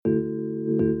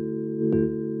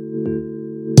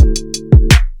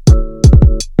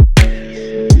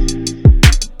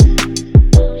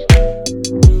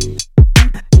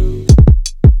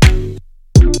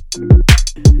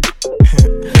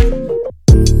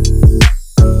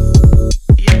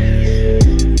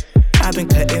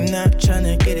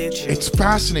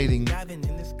fascinating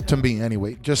to me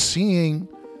anyway, just seeing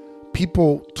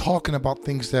people talking about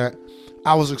things that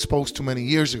I was exposed to many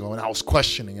years ago, and I was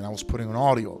questioning, and I was putting on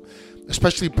audio,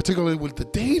 especially particularly with the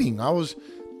dating. I was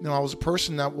a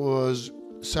person that was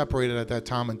separated at that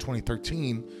time in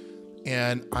 2013,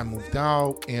 and I moved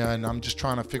out, and I'm just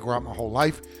trying to figure out my whole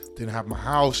life. Didn't have my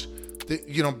house.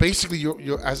 Basically,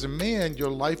 you're as a man, your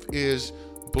life is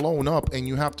blown up, and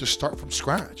you have to start from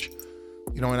scratch.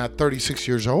 And at 36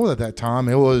 years old at that time,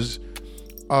 it was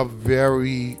a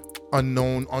very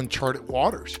unknown, uncharted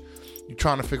waters. You're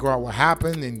trying to figure out what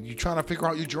happened, and you're trying to figure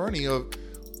out your journey of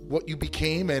what you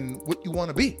became and what you want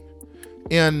to be.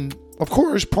 And of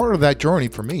course, part of that journey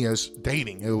for me is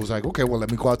dating. It was like, okay, well, let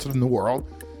me go out to the new world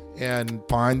and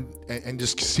find and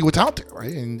just see what's out there,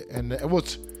 right? And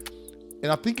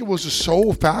I think it was just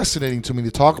so fascinating to me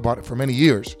to talk about it for many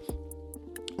years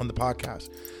on the podcast,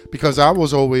 because I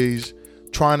was always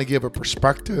trying to give a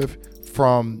perspective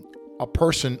from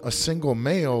a single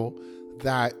male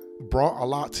that brought a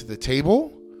lot to the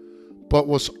table, but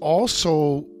was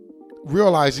also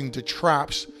realizing the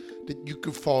traps that you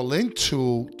could fall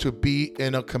into to be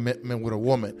in a commitment with a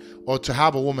woman, or to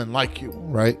have a woman like you,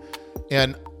 right?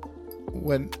 And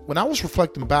when I was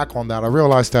reflecting back on that, I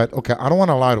realized that, okay, I don't want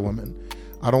to lie to women.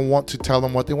 I don't want to tell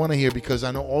them what they want to hear, because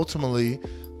I know ultimately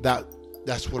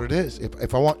that's what it is.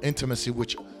 If I want intimacy,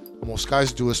 which most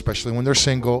guys do, especially when they're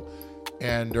single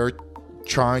and they're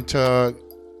trying to,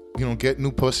 get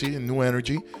new pussy and new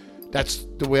energy, that's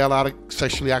the way a lot of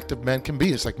sexually active men can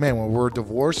be. It's like, man, when we're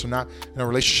divorced or not in a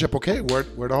relationship, okay, where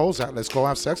the hoes at? Let's go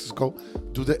have sex. Let's go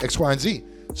do the X, Y, and Z.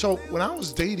 So when I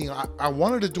was dating, I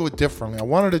wanted to do it differently. I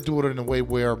wanted to do it in a way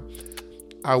where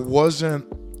I wasn't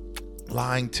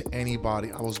lying to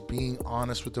anybody. I was being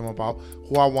honest with them about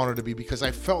who I wanted to be, because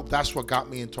I felt that's what got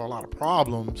me into a lot of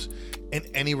problems in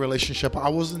any relationship. I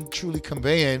wasn't truly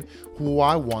conveying who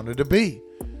I wanted to be.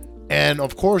 And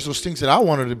of course, those things that I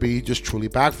wanted to be just truly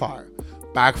backfire.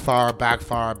 And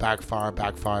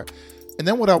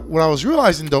then what I was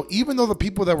realizing, though, even though the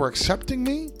people that were accepting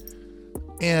me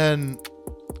and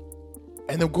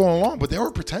they're going along, but they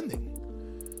were pretending.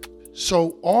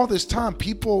 So all this time,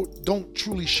 people don't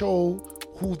truly show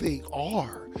who they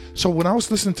are. So when I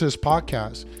was listening to this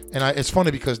podcast, and it's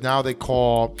funny because now they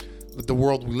call the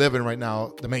world we live in right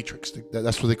now the Matrix.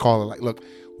 That's what they call it. Like, look,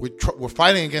 we're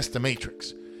fighting against the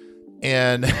Matrix.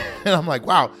 And I'm like,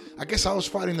 wow, I guess I was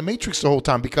fighting the Matrix the whole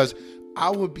time, because I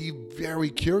would be very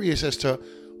curious as to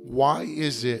why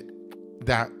is it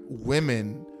that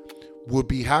women would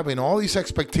be having all these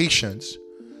expectations,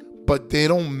 but they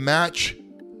don't match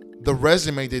the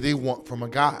resume that they want from a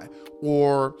guy,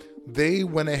 or they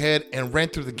went ahead and ran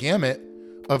through the gamut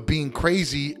of being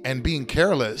crazy and being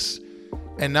careless,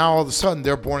 and now all of a sudden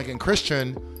they're born again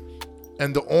Christian,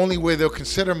 and the only way they'll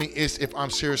consider me is if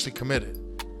I'm seriously committed.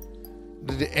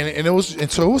 So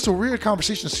it was a weird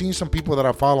conversation, seeing some people that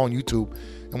I follow on YouTube,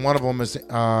 and one of them is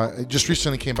just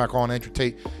recently came back on, Andrew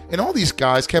Tate, and all these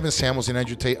guys, Kevin Samuels and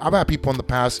Andrew Tate. I've had people in the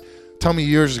past tell me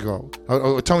years ago,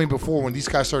 or tell me before when these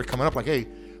guys started coming up, like, hey,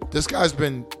 this guy's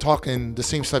been talking the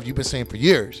same stuff you've been saying for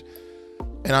years.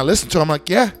 And I listen to them, I'm like,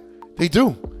 yeah, they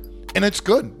do, and it's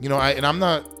good, and I'm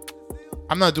not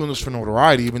doing this for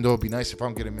notoriety, even though it'd be nice if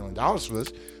I'm getting $1 million for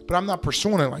this, but I'm not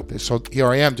pursuing it like this. So here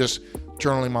I am, just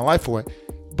journaling my life away.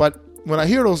 But when I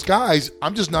hear those guys,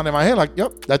 I'm just nodding my head like,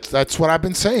 yep, that's what I've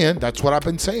been saying. That's what I've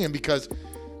been saying, because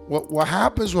what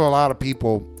happens with a lot of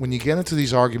people when you get into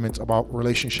these arguments about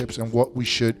relationships and what we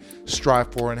should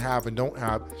strive for and have and don't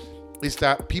have, is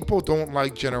that people don't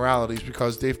like generalities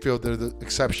because they feel they're the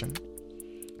exception.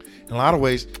 In a lot of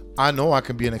ways, I know I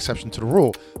can be an exception to the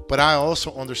rule, but I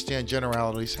also understand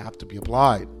generalities have to be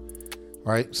applied,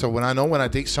 right? So when I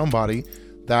date somebody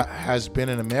that has been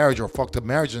in a marriage, or fucked up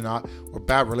marriage or not, or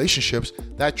bad relationships,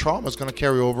 that trauma is going to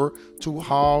carry over to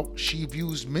how she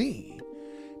views me.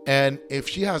 And if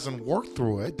she hasn't worked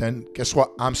through it, then guess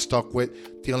what? I'm stuck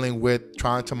with dealing with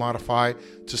trying to modify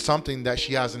to something that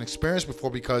she hasn't experienced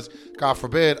before, because God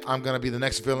forbid I'm going to be the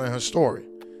next villain in her story.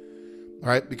 All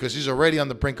right? Because she's already on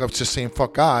the brink of just saying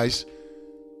fuck guys.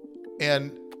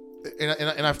 And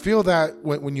I feel that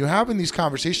when you're having these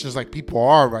conversations like people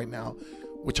are right now,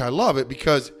 which I love it,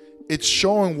 because it's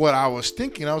showing what I was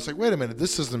thinking. I was like, wait a minute,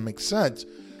 this doesn't make sense.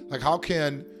 Like, how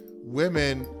can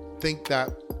women think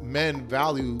that men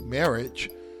value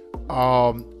marriage,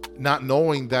 not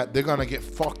knowing that they're gonna get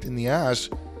fucked in the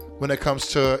ass when it comes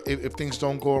to if things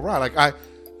don't go right? Like,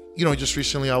 just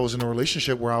recently I was in a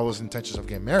relationship where I was intentions of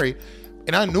getting married,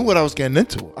 and I knew what I was getting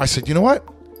into. I said, you know what?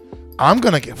 I'm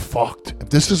gonna get fucked. If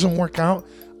this doesn't work out,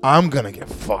 I'm gonna get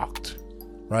fucked,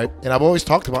 right? And I've always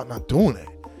talked about not doing it.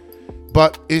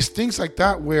 But it's things like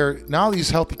that where now these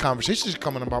healthy conversations are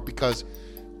coming about because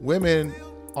women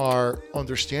are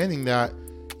understanding that,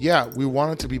 yeah, we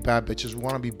want it to be bad bitches. We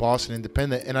want to be boss and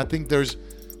independent. And I think there's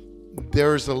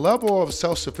a level of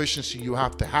self-sufficiency you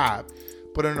have to have.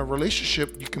 But in a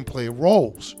relationship, you can play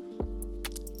roles.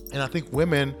 And I think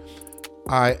women,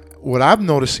 what I'm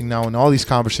noticing now in all these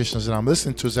conversations that I'm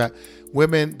listening to is that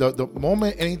women, the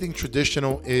moment anything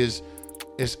traditional is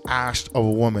asked of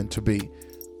a woman to be,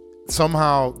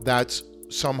 somehow that's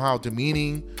somehow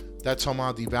demeaning, that's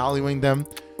somehow devaluing them.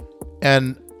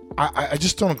 And I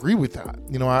just don't agree with that.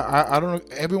 I don't know.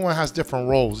 Everyone has different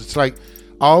roles. It's like,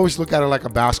 I always look at it like a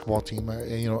basketball team,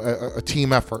 a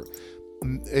team effort.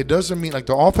 It doesn't mean like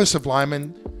the offensive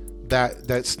lineman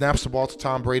that snaps the ball to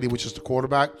Tom Brady, which is the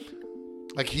quarterback,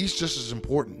 like he's just as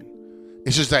important.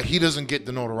 It's just that he doesn't get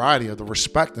the notoriety or the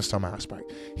respect in some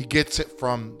aspect. He gets it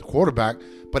from the quarterback,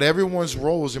 but everyone's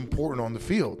role is important on the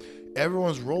field.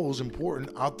 Everyone's role is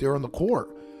important out there on the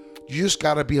court. You just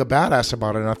got to be a badass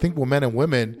about it. And I think with men and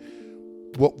women,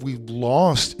 what we've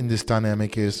lost in this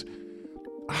dynamic is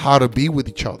how to be with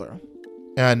each other.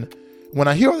 And when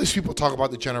I hear all these people talk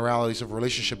about the generalities of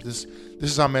relationships, this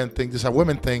is how men think, this is how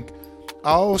women think,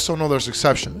 I also know there's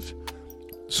exceptions.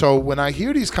 So when I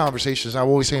hear these conversations, I'm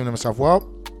always saying to myself, well,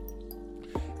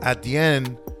 at the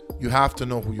end, you have to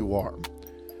know who you are.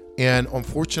 And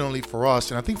unfortunately for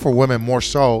us, and I think for women more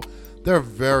so, they're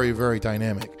very, very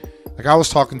dynamic. Like I was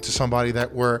talking to somebody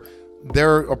that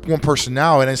they're one person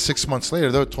now, and then 6 months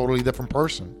later, they're a totally different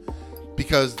person.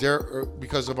 Because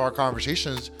of our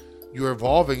conversations, you're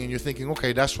evolving and you're thinking,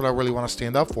 okay, that's what I really want to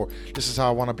stand up for. This is how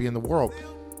I want to be in the world.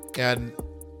 And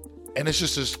it's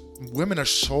just this, women are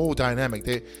so dynamic.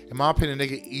 They, in my opinion, they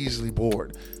get easily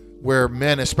bored. Where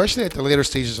men, especially at the later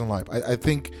stages in life, I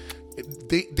think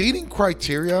dating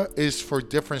criteria is for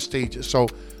different stages. So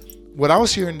what I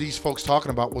was hearing these folks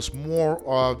talking about was more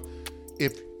of,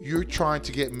 if you're trying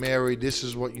to get married, this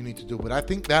is what you need to do. But I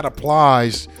think that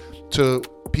applies to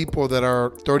people that are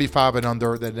 35 and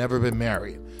under that have never been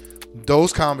married.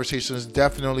 Those conversations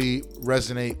definitely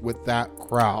resonate with that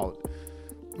crowd,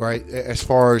 right? As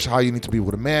far as how you need to be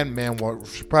with a man wants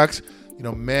respect.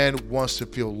 Man wants to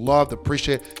feel loved,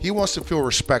 appreciated. He wants to feel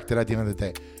respected at the end of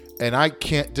the day. And I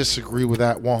can't disagree with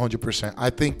that 100%. I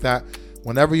think that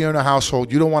whenever you're in a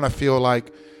household, you don't want to feel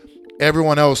like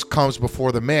everyone else comes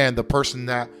before the man, the person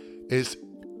that is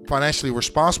financially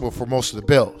responsible for most of the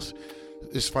bills,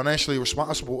 is financially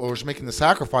responsible or is making the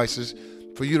sacrifices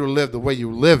for you to live the way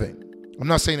you're living. I'm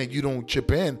not saying that you don't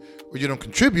chip in or you don't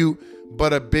contribute,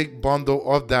 but a big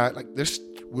bundle of that, like this,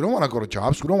 we don't want to go to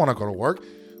jobs, we don't want to go to work,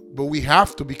 but we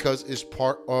have to because it's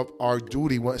part of our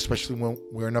duty, especially when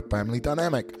we're in a family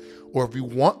dynamic or if we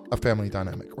want a family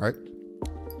dynamic, right?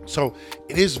 So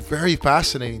it is very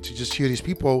fascinating to just hear these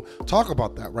people talk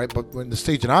about that, right? But when the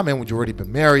stage that I'm in, when you've already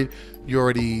been married, you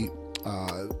already,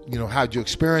 had your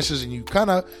experiences, and you kind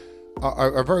of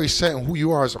are very set in who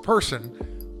you are as a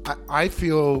person. I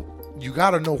feel you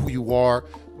got to know who you are,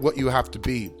 what you have to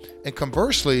be, and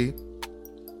conversely,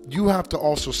 you have to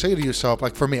also say to yourself,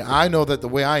 like for me, I know that the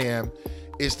way I am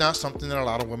is not something that a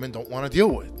lot of women don't want to deal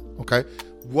with. Okay,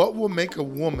 what will make a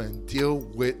woman deal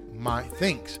with my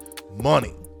things?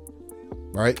 Money.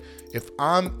 Right? If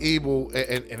I'm able,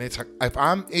 if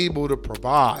I'm able to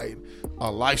provide a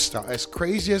lifestyle, as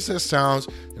crazy as this sounds,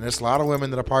 and there's a lot of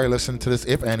women that are probably listening to this,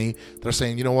 if any, that are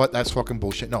saying, you know what, that's fucking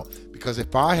bullshit. No, because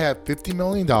if I had $50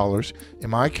 million in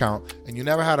my account and you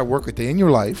never had to work a day in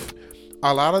your life,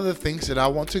 a lot of the things that I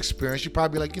want to experience, you'd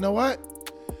probably be like, you know what,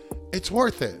 it's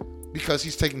worth it because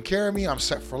he's taking care of me, I'm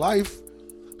set for life,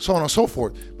 so on and so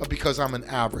forth. But because I'm an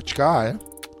average guy,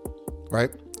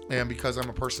 right? And because I'm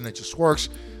a person that just works,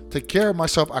 take care of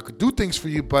myself, I could do things for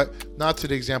you, but not to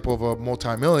the example of a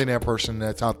multimillionaire person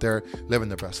that's out there living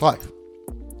their best life.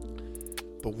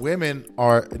 But women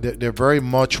they very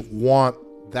much want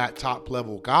that top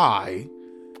level guy,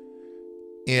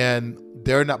 and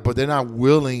they're not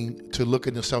willing to look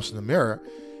at themselves in the mirror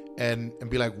and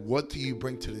be like, what do you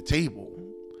bring to the table?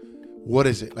 What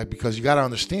is it? Like, because you got to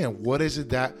understand, what is it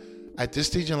that at this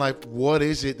stage in life, what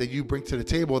is it that you bring to the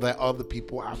table that other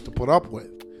people have to put up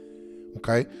with?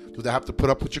 Okay? Do they have to put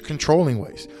up with your controlling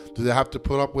ways? Do they have to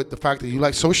put up with the fact that you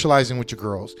like socializing with your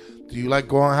girls? Do you like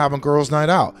going and having girls' night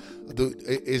out?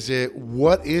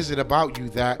 What is it about you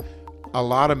that a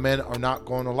lot of men are not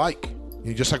going to like?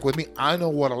 Just like with me, I know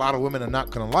what a lot of women are not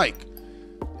going to like.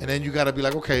 And then you got to be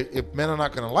like, okay, if men are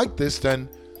not going to like this, then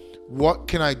what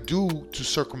can I do to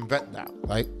circumvent that,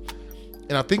 right?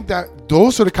 And I think that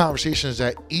those are the conversations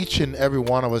that each and every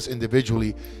one of us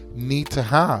individually need to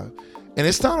have. And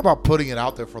it's not about putting it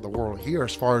out there for the world here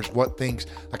as far as what things,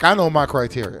 like I know my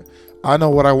criteria. I know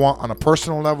what I want on a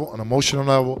personal level, an emotional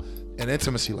level, an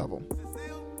intimacy level.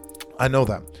 I know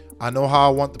that. I know how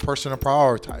I want the person to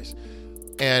prioritize.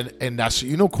 And that's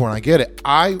unicorn. I get it.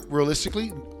 I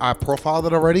profiled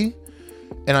it already.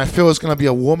 And I feel it's going to be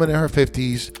a woman in her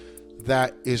 50s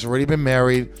that is already been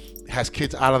married, has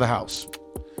kids out of the house.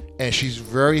 And she's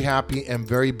very happy and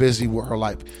very busy with her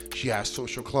life. She has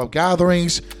social club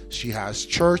gatherings. She has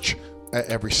church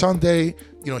every Sunday.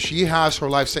 She has her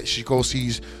life set. She goes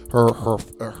sees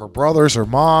her brothers, her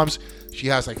moms. She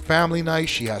has like family night.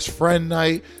 She has friend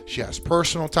night. She has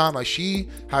personal time. Like she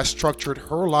has structured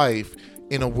her life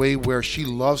in a way where she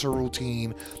loves her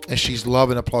routine and she's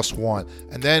loving a +1.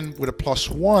 And then with a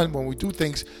 +1, when we do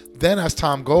things, then as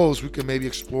time goes, we can maybe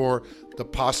explore the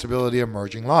possibility of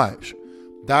merging lives.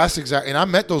 That's exactly, and I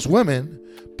met those women,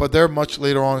 but they're much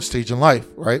later on in stage in life,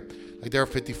 right? Like they're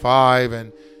 55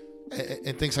 and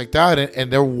things like that,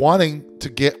 and they're wanting to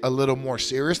get a little more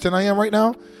serious than I am right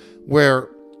now, where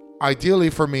ideally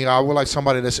for me, I would like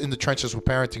somebody that's in the trenches with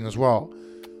parenting as well.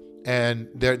 And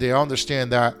they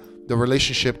understand that the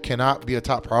relationship cannot be a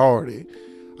top priority.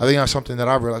 I think that's something that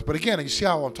I've realized. But again, you see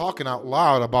how I'm talking out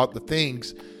loud about the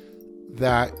things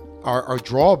that are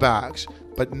drawbacks,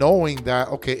 but knowing that,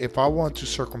 okay, if I want to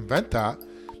circumvent that,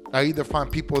 I either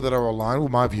find people that are aligned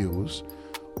with my views,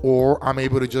 or I'm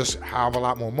able to just have a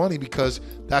lot more money, because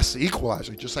that's the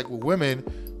equalizer. Just like with women,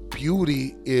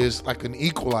 beauty is like an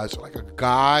equalizer. Like a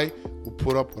guy will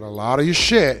put up with a lot of your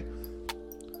shit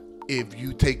if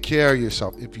you take care of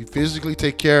yourself. If you physically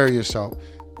take care of yourself,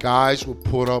 guys will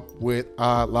put up with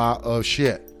a lot of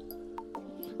shit.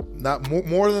 Not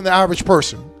more than the average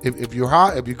person. If you're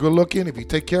hot, if you're good looking, if you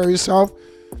take care of yourself,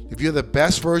 if you're the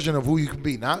best version of who you can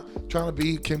be, not trying to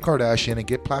be Kim Kardashian and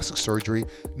get plastic surgery,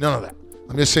 none of that.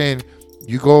 I'm just saying,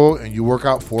 you go and you work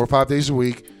out 4 or 5 days a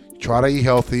week, you try to eat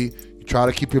healthy, you try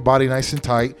to keep your body nice and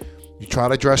tight, you try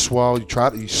to dress well,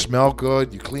 you smell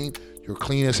good, you're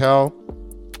clean as hell,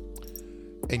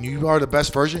 and you are the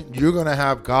best version, you're going to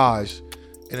have guys,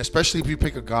 and especially if you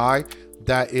pick a guy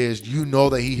that is,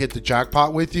 that he hit the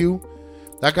jackpot with you,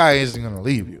 that guy isn't going to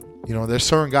leave you. There's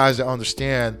certain guys that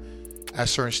understand at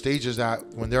certain stages that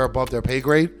when they're above their pay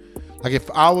grade, like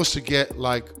if I was to get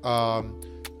like, I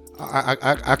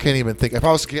can't even think. If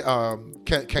I was to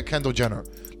get Kendall Jenner,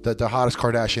 the hottest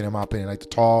Kardashian in my opinion, like the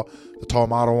tall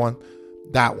model one,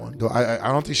 that one.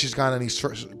 I don't think she's got any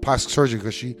plastic surgery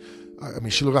because she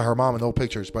looked at her mom in old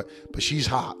pictures, but she's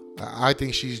hot. I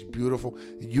think she's beautiful.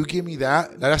 You give me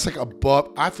that's like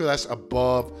above. I feel that's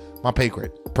above my pay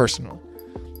grade, personal.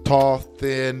 Tall,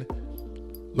 thin,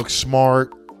 looks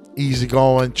smart,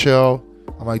 easygoing, chill.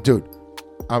 I'm like, dude,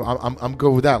 I'm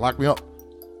good with that. Lock me up,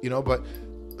 But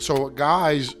so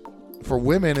guys, for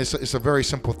women, it's a very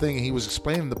simple thing. And he was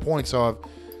explaining the points of,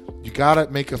 you gotta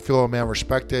make a feel a man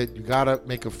respected. You gotta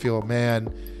make a feel a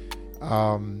man.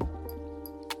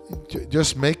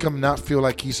 Just make him not feel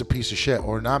like he's a piece of shit,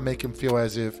 or not make him feel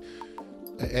as if,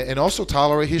 and also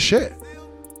tolerate his shit.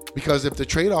 Because if the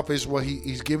trade-off is, well,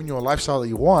 he's giving you a lifestyle that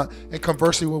you want, and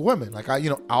conversely with women, like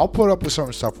I'll put up with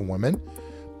certain stuff from women,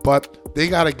 but they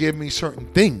got to give me certain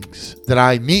things that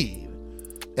I need.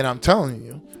 And I'm telling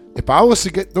you, if I was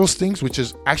to get those things, which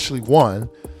is actually one,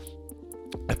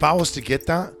 if I was to get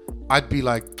that, I'd be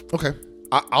like, okay,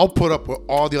 I'll put up with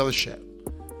all the other shit.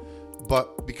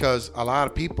 But because a lot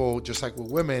of people, just like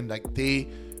with women, like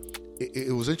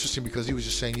it was interesting because he was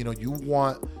just saying, you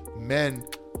want men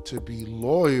to be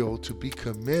loyal, to be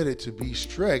committed, to be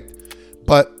strict,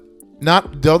 but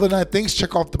not the other 9 things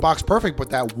check off the box perfect, but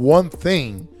that one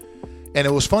thing. And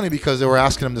it was funny because they were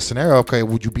asking him the scenario, okay,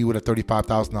 would you be with a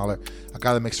 $35,000, a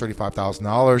guy that makes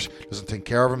 $35,000, doesn't take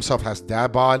care of himself, has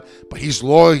dad bod, but he's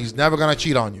loyal, he's never going to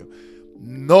cheat on you.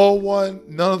 None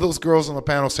of those girls on the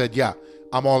panel said, yeah,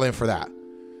 I'm all in for that.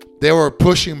 They were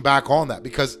pushing back on that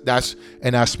because that's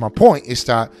my point, is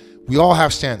that we all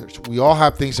have standards. We all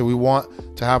have things that we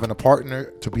want to have in a partner,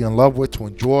 to be in love with, to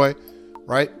enjoy,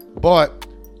 right? But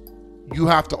you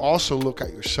have to also look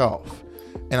at yourself.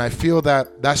 And I feel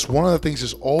that that's one of the things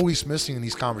that's always missing in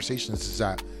these conversations, is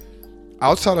that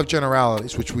outside of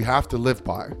generalities, which we have to live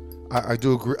by, I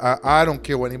do agree. I don't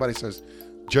care what anybody says.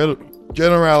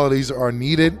 Generalities are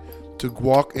needed to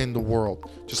walk in the world.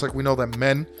 Just like we know that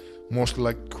men mostly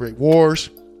like to create wars,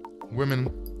 women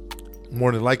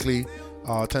more than likely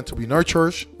tend to be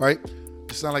nurturers, right?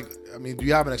 It's not like, do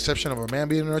you have an exception of a man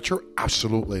being a nurturer?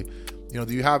 Absolutely.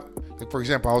 Do you have, like, for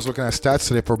example, I was looking at stats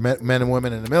today for men and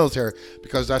women in the military,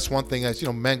 because that's one thing as,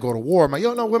 men go to war. I'm like,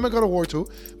 no, women go to war too,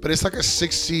 but it's like a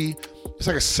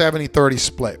 70-30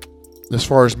 split, as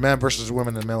far as men versus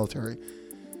women in the military.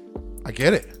 I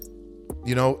get it,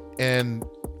 and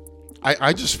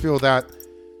I just feel that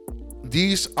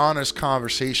these honest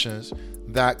conversations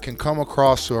that can come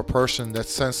across to a person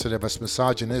that's sensitive as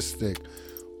misogynistic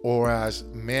or as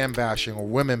man bashing or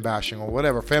women bashing or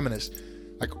whatever, feminist,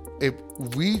 like if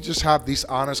we just have these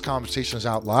honest conversations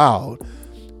out loud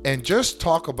and just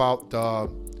talk about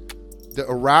the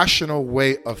irrational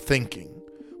way of thinking,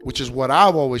 which is what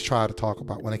I've always tried to talk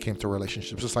about when it came to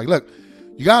relationships. It's like, look,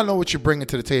 you got to know what you're bringing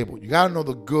to the table. You got to know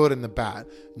the good and the bad.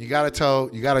 You got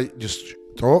to just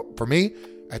throw it. For me,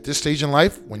 at this stage in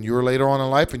life, when you're later on in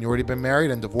life and you've already been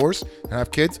married and divorced and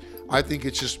have kids, I think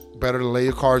it's just better to lay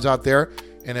your cards out there.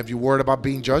 And if you're worried about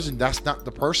being judged, and that's not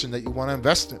the person that you want to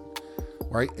invest in,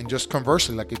 right? And just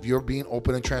conversely, like if you're being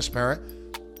open and transparent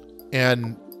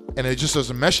and it just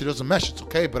doesn't mesh, it's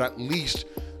okay. But at least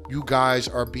you guys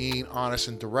are being honest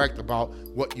and direct about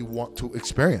what you want to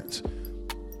experience.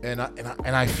 And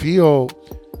I feel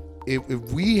if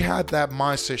we had that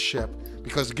mindset shift,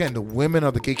 because again, the women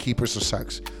are the gatekeepers of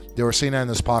sex. They were saying that in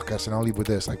this podcast, and I'll leave with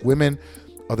this. Like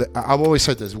I've always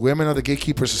said this, women are the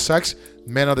gatekeepers of sex,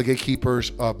 men are the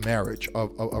gatekeepers of marriage,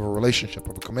 of a relationship,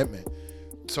 of a commitment.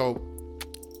 So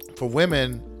for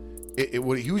women, he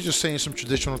was just saying some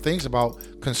traditional things about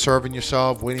conserving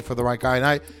yourself, waiting for the right guy.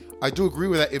 And I do agree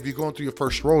with that if you're going through your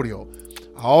first rodeo.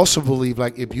 I also believe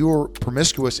like if you're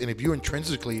promiscuous and if you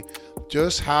intrinsically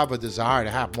just have a desire to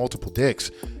have multiple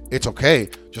dicks, it's okay.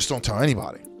 Just don't tell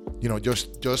anybody.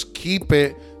 Just keep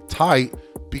it tight,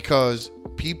 because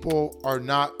people are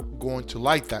not going to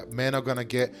like that. Men are going to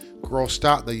get grossed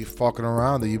out that you're fucking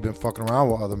around, that you've been fucking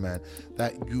around with other men,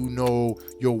 that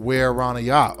your way around a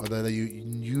yacht, or that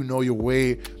you know your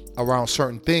way around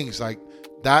certain things. Like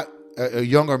that, a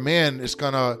younger man is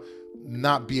going to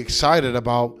not be excited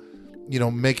about,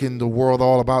 making the world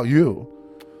all about you.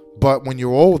 But when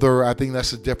you're older, I think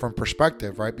that's a different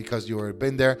perspective, right? Because you've already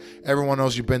been there. Everyone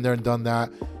knows you've been there and done that.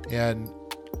 And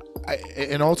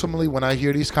ultimately, when I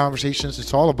hear these conversations,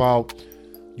 it's all about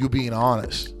you being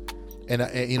honest. And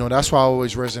that's why I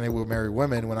always resonate with married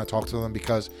women when I talk to them,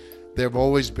 because they've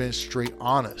always been straight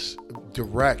honest,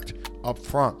 direct,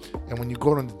 upfront. And when you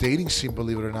go to the dating scene,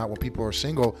 believe it or not, when people are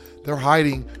single, they're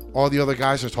hiding all the other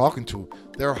guys they're talking to.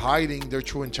 They're hiding their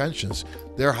true intentions.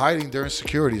 They're hiding their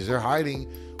insecurities. They're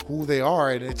hiding who they are.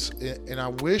 And I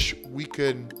wish we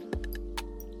could.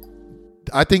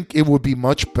 I think it would be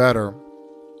much better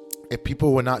if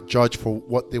people were not judged for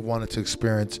what they wanted to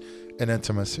experience in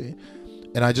intimacy.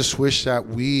 And I just wish that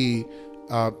we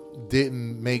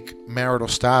didn't make marital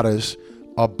status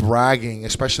bragging,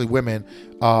 especially women,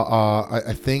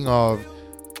 a thing of,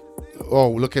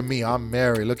 oh, look at me, I'm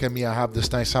married. Look at me, I have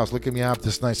this nice house. Look at me, I have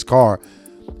this nice car.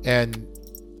 And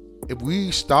if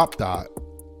we stopped that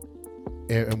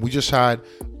and we just had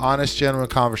honest, genuine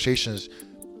conversations,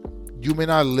 you may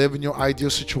not live in your ideal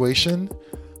situation,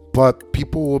 but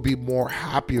people will be more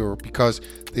happier because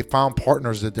they found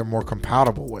partners that they're more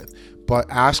compatible with. But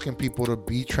asking people to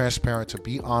be transparent, to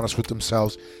be honest with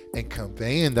themselves, and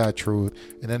conveying that truth,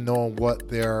 and then knowing what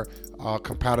their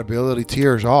compatibility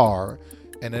tiers are,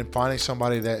 and then finding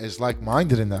somebody that is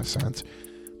like-minded in that sense,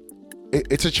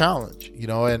 it's a challenge,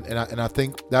 and I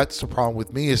think that's the problem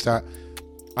with me, is that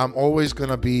I'm always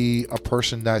gonna be a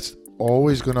person that's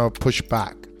always gonna push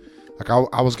back. Like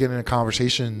I was getting in a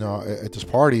conversation at this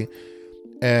party,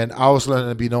 and I was letting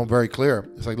it be known very clear.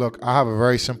 It's like, look, I have a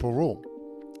very simple rule.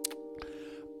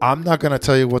 I'm not going to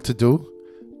tell you what to do,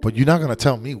 but you're not going to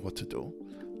tell me what to do.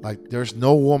 Like, there's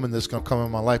no woman that's going to come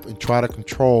in my life and try to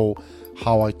control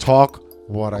how I talk,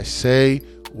 what I say,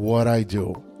 what I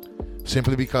do.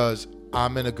 Simply because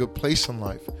I'm in a good place in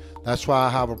life. That's why I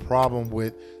have a problem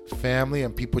with family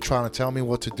and people trying to tell me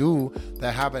what to do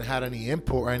that haven't had any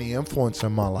input or any influence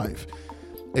in my life.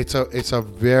 It's a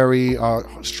very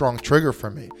strong trigger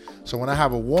for me. So when I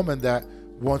have a woman that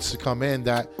wants to come in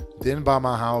that didn't buy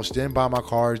my house, didn't buy my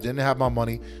cars, didn't have my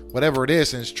money, whatever it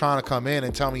is, and is trying to come in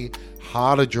and tell me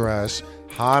how to dress,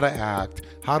 how to act,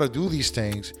 how to do these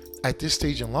things at this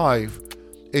stage in life,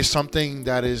 is something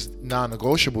that is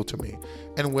non-negotiable to me.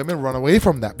 And women run away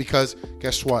from that because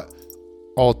guess what?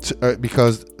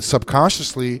 Because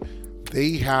subconsciously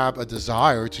they have a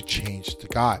desire to change the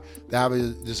guy. They have a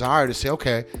desire to say,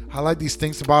 okay, I like these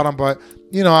things about him, but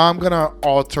I'm gonna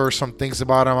alter some things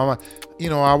about him.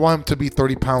 I want him to be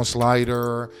 30 pounds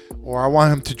lighter, or I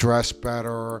want him to dress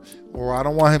better, or I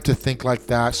don't want him to think like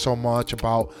that so much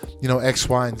about, X,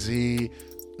 Y, and Z.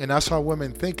 And that's how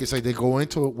women think. It's like they go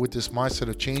into it with this mindset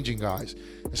of changing guys,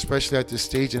 especially at this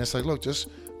stage. And it's like, look, just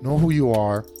know who you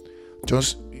are.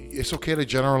 It's okay to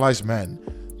generalize men,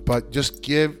 but just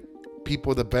give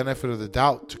people the benefit of the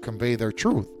doubt to convey their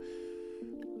truth.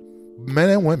 Men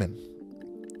and women.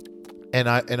 And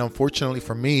unfortunately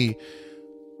for me,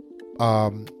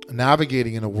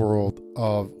 navigating in a world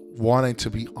of wanting to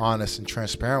be honest and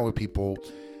transparent with people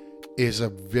is a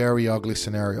very ugly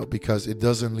scenario, because it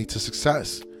doesn't lead to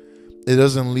success. It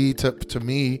doesn't lead to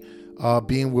me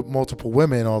being with multiple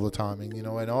women all the time, and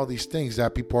and all these things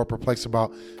that people are perplexed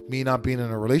about me not being in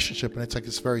a relationship. And it's like,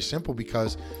 it's very simple,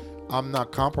 because I'm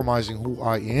not compromising who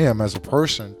I am as a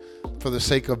person for the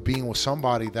sake of being with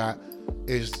somebody that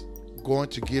is going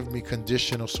to give me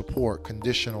conditional support,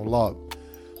 conditional love.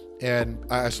 And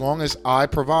as long as I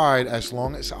provide, as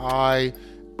long as I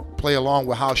play along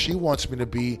with how she wants me to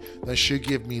be, then she'll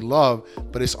give me love,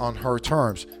 but it's on her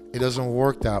terms. It doesn't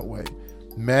work that way.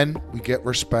 Men, we get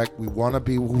respect. We want to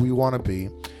be who we want to be.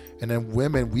 And then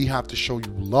women, we have to show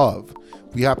you love.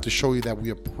 We have to show you that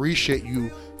we appreciate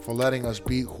you for letting us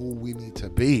be who we need to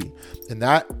be. And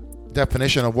that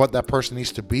definition of what that person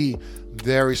needs to be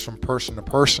varies from person to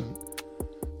person.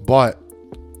 But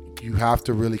you have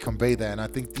to really convey that. And I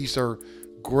think these are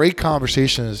great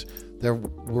conversations that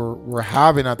we're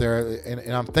having out there.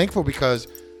 And I'm thankful, because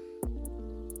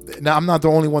now I'm not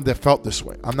the only one that felt this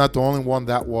way. I'm not the only one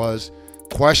that was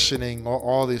questioning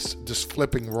all this, just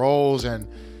flipping roles, and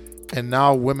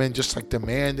now women just like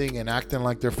demanding and acting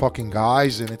like they're fucking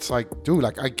guys. And it's like, dude,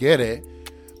 like, I get it,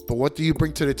 but what do you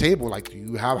bring to the table? Like, do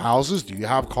you have houses? Do you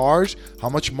have cars? How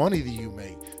much money do you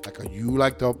make? Like, are you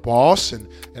like the boss? And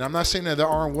I'm not saying that there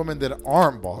aren't women that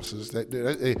aren't bosses.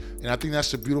 And I think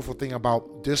that's the beautiful thing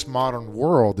about this modern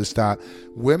world, is that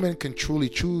women can truly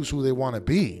choose who they want to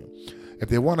be. If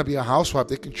they want to be a housewife,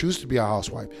 they can choose to be a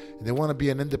housewife. If they want to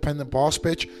be an independent boss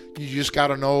bitch, you just got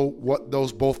to know what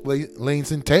those both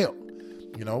lanes entail.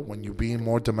 When you're being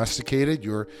more domesticated,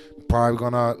 you're probably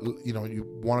gonna, you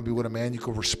want to be with a man you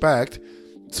can respect,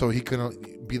 so he can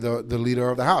be the leader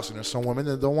of the house. And there's some women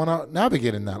that don't want to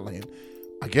navigate in that lane.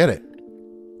 I get it,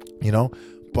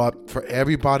 but for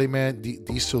everybody, man,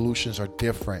 these solutions are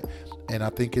different. And I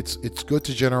think it's good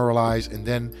to generalize, and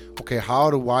then, okay,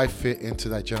 how do I fit into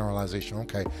that generalization?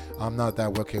 Okay, I'm not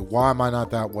that way. Okay, why am I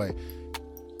not that way?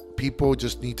 People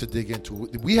just need to dig into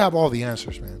it. We have all the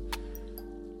answers, man.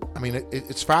 I mean,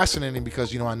 it's fascinating,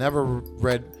 because, I never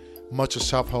read much of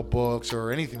self-help books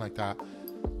or anything like that.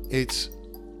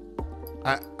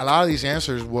 A lot of these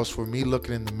answers was for me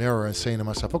looking in the mirror and saying to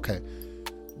myself, okay,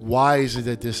 why is it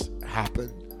that this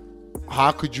happened?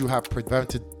 How could you have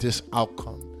prevented this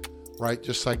outcome? Right?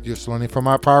 Just like just learning from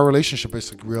my prior relationship,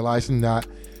 it's like realizing that,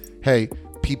 hey,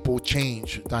 people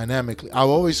change dynamically. I've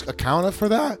always accounted for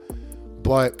that,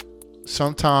 but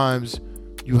sometimes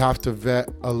you have to vet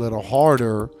a little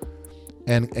harder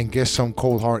and get some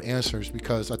cold hard answers,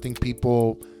 because I think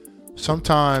people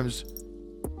sometimes,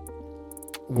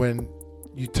 when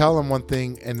you tell them one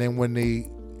thing and then when they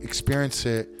experience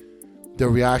it, the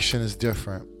reaction is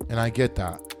different. And I get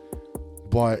that.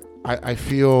 But I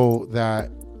feel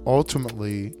that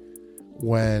ultimately,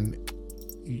 when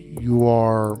you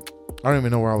are, I don't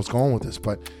even know where I was going with this,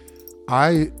 but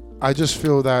I just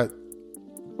feel that,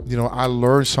 I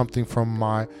learned something from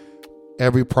my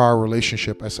every prior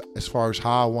relationship as far as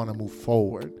how I want to move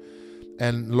forward,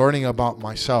 and learning about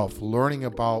myself, learning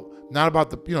about, not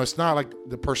about the, it's not like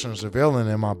the person is a villain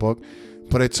in my book,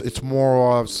 but it's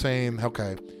more of saying,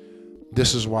 okay,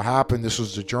 this is what happened. This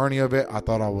was the journey of it. I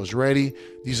thought I was ready.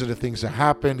 These are the things that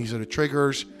happened. These are the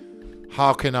triggers.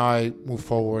 How can I move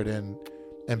forward and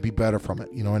be better from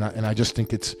it? And I just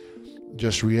think it's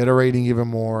just reiterating even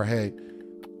more, hey,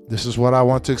 this is what I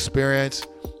want to experience.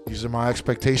 These are my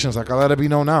expectations. Like, I let it be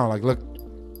known now. Like, look,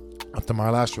 after my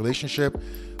last relationship,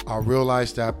 I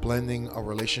realized that blending a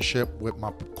relationship with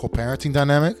my co-parenting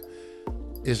dynamic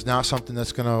is not something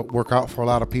that's going to work out for a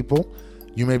lot of people.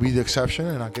 You may be the exception,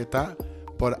 and I get that.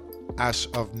 But as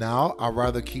of now, I'd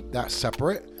rather keep that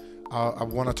separate. I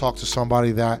want to talk to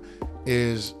somebody that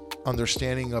is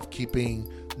understanding of keeping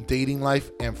dating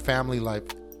life and family life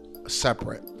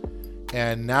separate,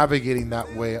 and navigating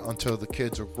that way until the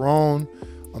kids are grown,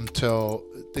 until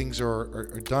things are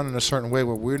done in a certain way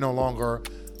where we're no longer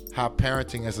have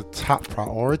parenting as a top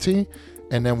priority,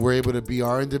 and then we're able to be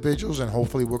our individuals, and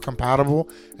hopefully we're compatible,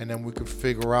 and then we can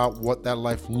figure out what that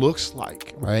life looks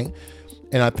like, right?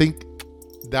 And I think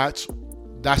that's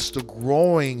the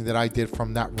growing that I did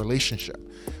from that relationship.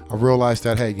 I realized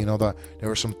that, hey, there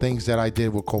were some things that I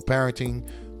did with co-parenting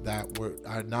that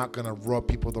are not going to rub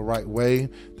people the right way.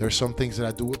 There's some things that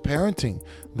I do with parenting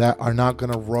that are not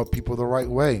going to rub people the right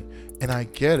way. And I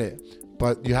get it,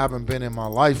 but you haven't been in my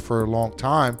life for a long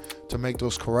time to make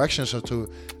those corrections or to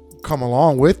come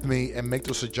along with me and make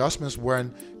those adjustments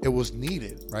when it was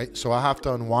needed, right? So I have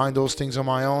to unwind those things on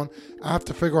my own. I have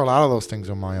to figure a lot of those things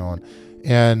on my own.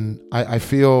 And I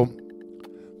feel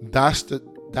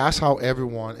that's how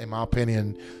everyone, in my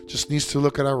opinion, just needs to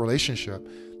look at our relationship.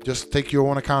 Just take your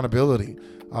own accountability.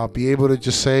 Be able to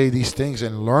just say these things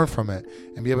and learn from it,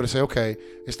 and be able to say, okay,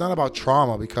 it's not about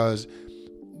trauma, because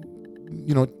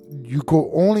you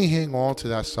go only hang on to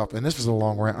that stuff. And this is a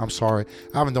long rant. I'm sorry.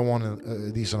 I haven't done one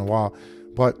of these in a while,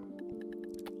 but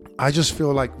I just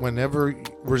feel like whenever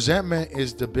resentment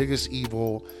is the biggest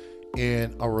evil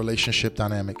in a relationship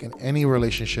dynamic, in any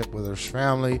relationship, whether it's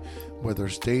family, whether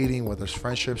it's dating, whether it's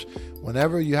friendships,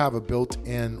 whenever you have a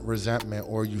built-in resentment,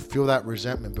 or you feel that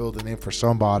resentment building in for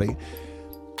somebody,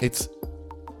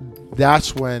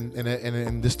 that's when,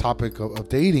 in this topic of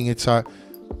dating,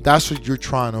 that's what you're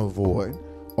trying to avoid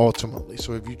ultimately.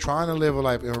 So if you're trying to live a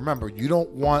life, and remember, you don't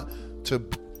want to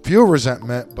feel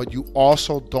resentment, but you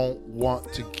also don't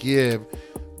want to give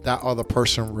that other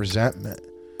person resentment,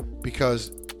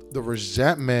 because the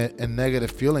resentment and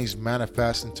negative feelings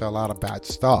manifest into a lot of bad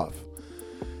stuff.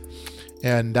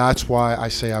 And that's why I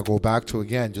say, I go back to,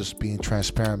 again, just being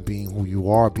transparent, being who you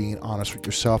are, being honest with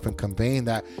yourself, and conveying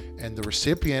that, and the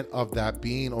recipient of that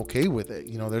being okay with it.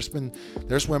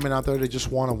 There's women out there that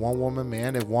just want a one-woman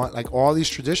man. They want like all these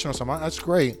traditional stuff. That's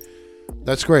great.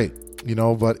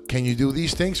 But can you do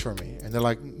these things for me? And they're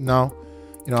like, no,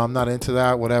 I'm not into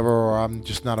that, whatever, or I'm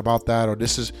just not about that, or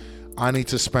I need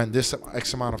to spend this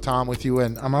X amount of time with you.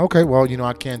 And I'm like, okay, well,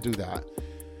 I can't do that.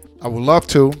 I would love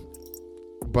to,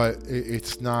 but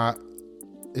it's not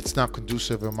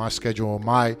conducive in my schedule or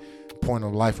my point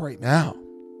of life right now.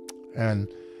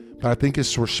 But I think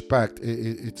it's respect.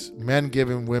 It's men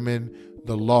giving women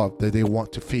the love that they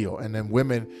want to feel, and then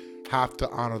women have to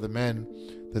honor the men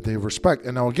that they respect.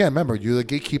 And now, again, remember, you're the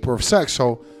gatekeeper of sex.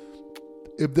 So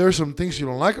if there's some things you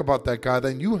don't like about that guy,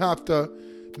 then you have to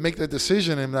make that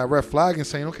decision and that red flag and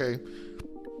saying, okay,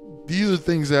 these are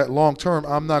things that long term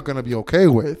I'm not going to be okay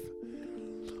with.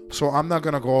 So I'm not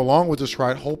going to go along with this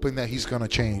ride hoping that he's going to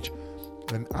change.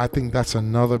 And I think that's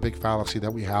another big fallacy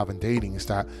that we have in dating, is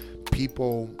that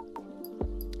people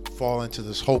fall into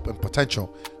this hope and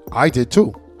potential. I did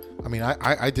too. I mean,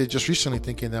 I did just recently,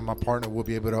 thinking that my partner will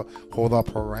be able to hold up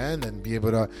her end and be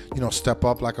able to, step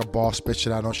up like a boss bitch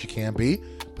that I know she can be.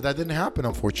 But that didn't happen,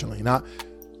 unfortunately. Not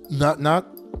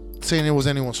saying it was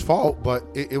anyone's fault, but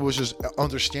it was just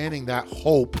understanding that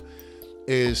hope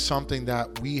is something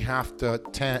that we have to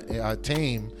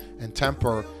tame and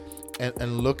temper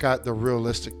and look at the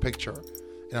realistic picture.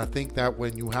 And I think that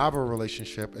when you have a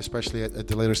relationship, especially at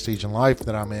the later stage in life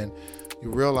that I'm in,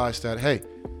 you realize that, hey,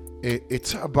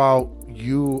 it's about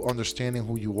you understanding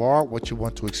who you are, what you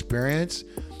want to experience,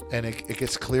 and it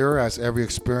gets clearer as every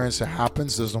experience that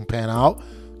happens doesn't pan out.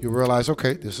 You realize,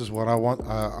 okay, this is what I want.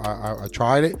 I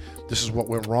tried it. This is what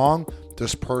went wrong.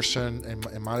 This person,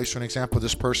 in my recent example,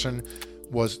 this person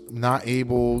was not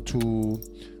able to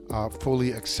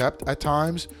fully accept at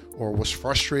times, or was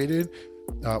frustrated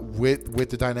with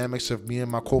the dynamics of me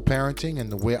and my co-parenting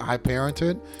and the way I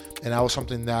parented. And that was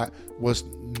something that was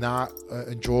not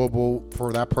enjoyable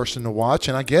for that person to watch.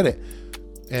 And I get it.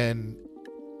 And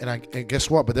guess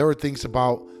what? But there were things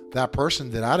about that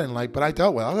person that I didn't like, but I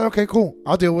dealt with. I was like, okay, cool,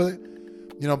 I'll deal with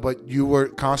it. But you were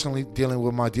constantly dealing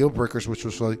with my deal breakers, which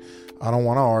was like, I don't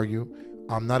want to argue.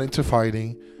 I'm not into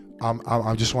fighting.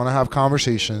 I just want to have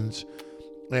conversations,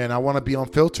 and I want to be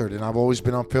unfiltered. And I've always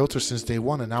been unfiltered since day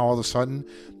one. And now all of a sudden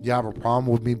you have a problem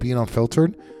with me being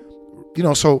unfiltered.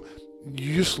 So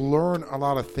you just learn a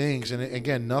lot of things. And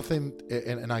again, nothing,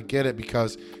 and I get it,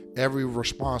 because every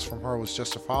response from her was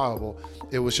justifiable.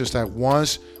 It was just that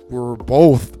once we were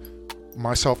both,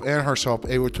 myself and herself,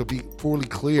 able to be fully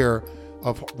clear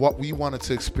of what we wanted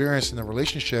to experience in the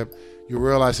relationship, you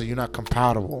realize that you're not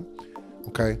compatible.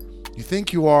 Okay? You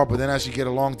think you are, but then as you get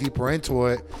along deeper into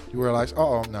it, you realize,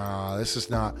 this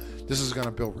is going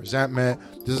to build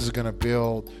resentment. This is going to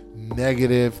build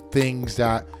negative things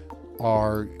that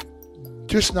are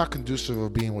just not conducive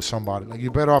of being with somebody. Like,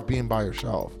 you're better off being by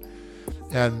yourself.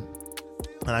 And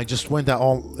I just went that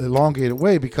all elongated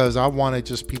way because I wanted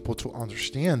just people to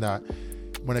understand that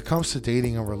when it comes to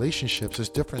dating and relationships, there's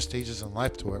different stages in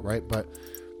life to it, right? But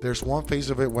there's one phase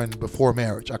of it before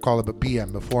marriage. I call it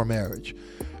BM, before marriage.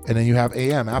 And then you have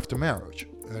AM, after marriage.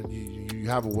 And you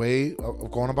have a way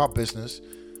of going about business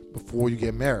before you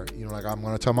get married. Like, I'm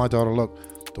going to tell my daughter, look,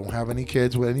 don't have any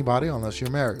kids with anybody unless you're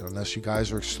married, unless you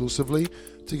guys are exclusively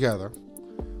together.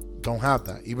 Don't have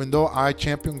that. Even though I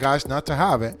champion guys not to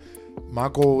have it, my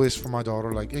goal is for my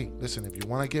daughter, like, hey, listen, if you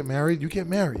want to get married, you get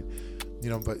married.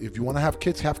 But if you want to have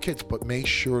kids, but make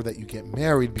sure that you get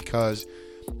married, because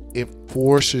it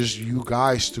forces you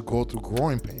guys to go through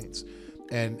growing pains.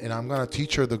 And I'm going to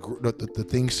teach her the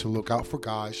things to look out for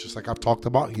guys, just like I've talked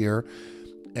about here.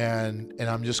 And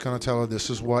I'm just going to tell her this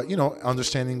is what,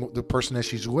 understanding the person that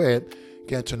she's with,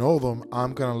 getting to know them,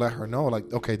 I'm going to let her know,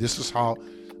 like, okay, this is how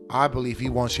I believe he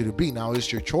wants you to be. Now,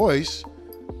 it's your choice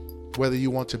whether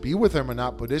you want to be with him or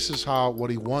not, but this is what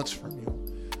he wants from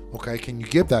you. Okay, can you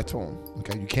give that to him?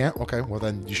 Okay, you can't? Okay, well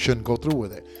then you shouldn't go through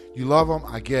with it. You love him,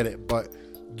 I get it, but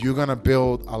you're going to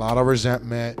build a lot of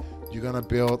resentment. You're going to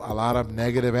build a lot of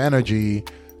negative energy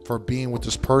for being with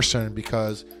this person,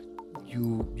 because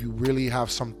you really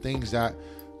have some things that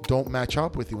don't match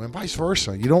up with you, and vice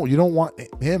versa. You don't want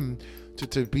him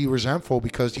to be resentful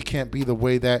because he can't be the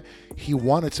way that he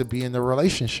wanted to be in the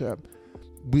relationship.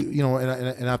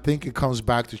 And I think it comes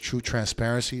back to true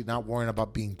transparency, not worrying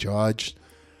about being judged.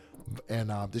 And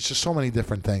there's just so many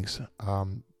different things.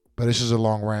 But this is a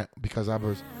long rant because I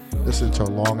was listening to a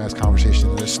long ass conversation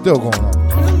and it's still going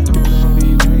on.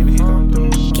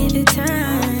 Give it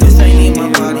time. This ain't in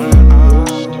my body.